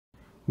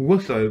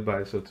What's up,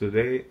 everybody? So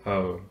today,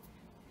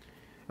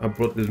 I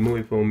brought this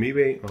movie from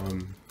eBay.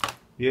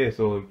 Yeah,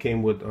 so it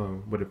came with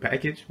a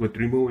package with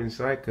 3 movies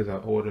inside because I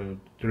ordered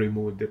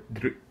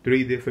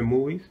three different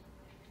movies,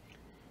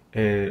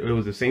 and it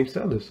was the same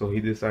seller. So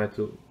he decided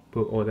to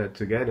put all that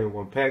together in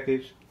one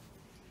package.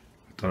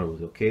 I thought it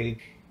was okay,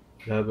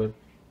 whatever,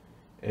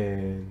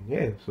 and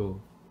yeah, so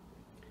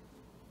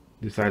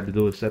decided to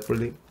do it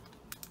separately.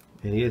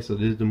 And yeah, so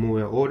this is the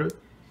movie I ordered: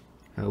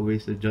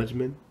 Hellraiser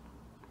Judgment.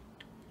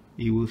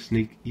 Evil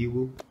Sneak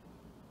Evil.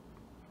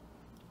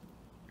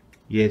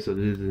 Yeah, so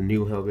this is a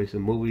new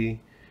Hellraiser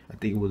movie. I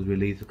think it was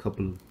released a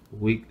couple of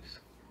weeks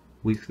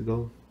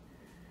ago.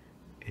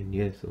 And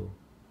yeah, so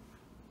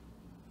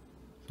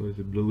it's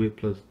a Blu-ray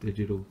plus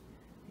digital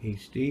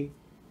HD.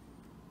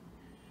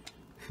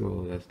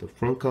 So that's the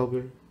front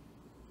cover.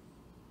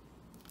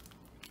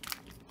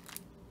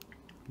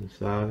 The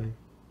side,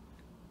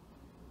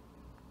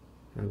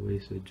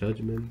 Hellraiser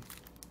Judgment,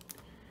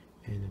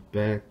 and the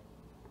back.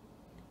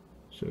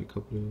 Show a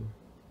couple of,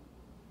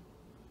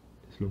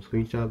 there's no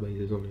screenshot, but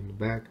it's only in the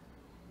back.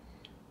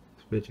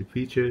 Special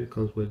feature, it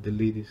comes with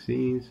deleted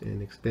scenes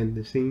and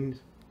extended scenes.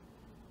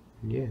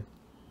 And yeah,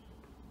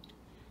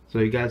 so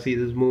you guys see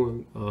this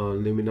movie,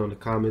 let me know in the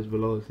comments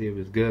below, see if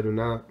it's good or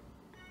not.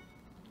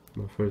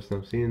 My first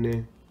time seeing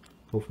it.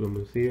 Hopefully I'm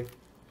gonna see it.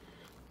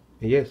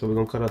 And yeah, so we're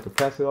gonna cut out the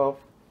plastic off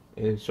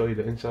and show you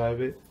the inside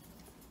of it.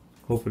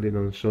 Hopefully it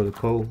doesn't show the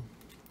code,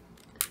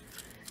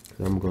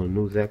 because I'm gonna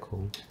lose that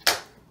code.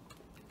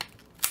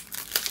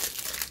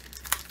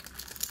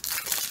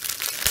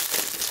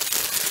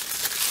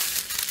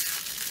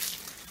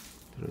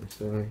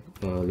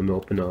 Let me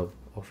open up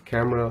off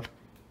camera.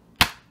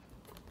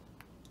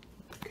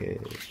 Okay,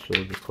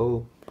 show the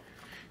code.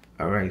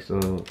 Alright,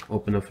 so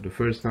open up for the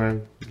first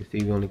time. You can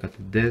see we only got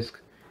the disc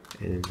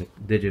and the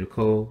digital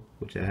code,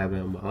 which I have it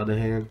on my other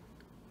hand.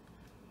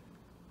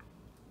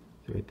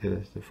 So right there,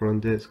 that's the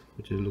front disc,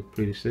 which will look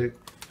pretty sick.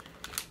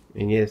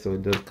 And yeah, so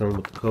it does come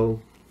with the code.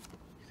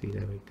 See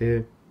that right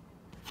there.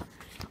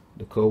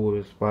 The code will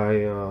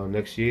expire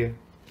next year,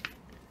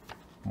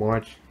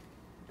 March.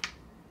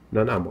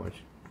 No, not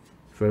March.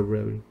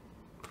 February.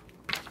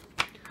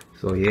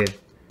 So yeah,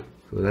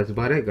 so that's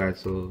about it,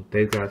 guys. So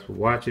thanks guys for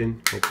watching.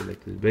 Hope you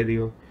like this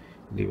video.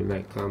 Leave a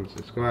like, comment,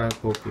 subscribe.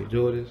 Hope you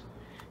enjoy this,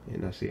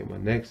 and I'll see you in my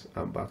next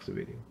unboxing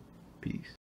video. Peace.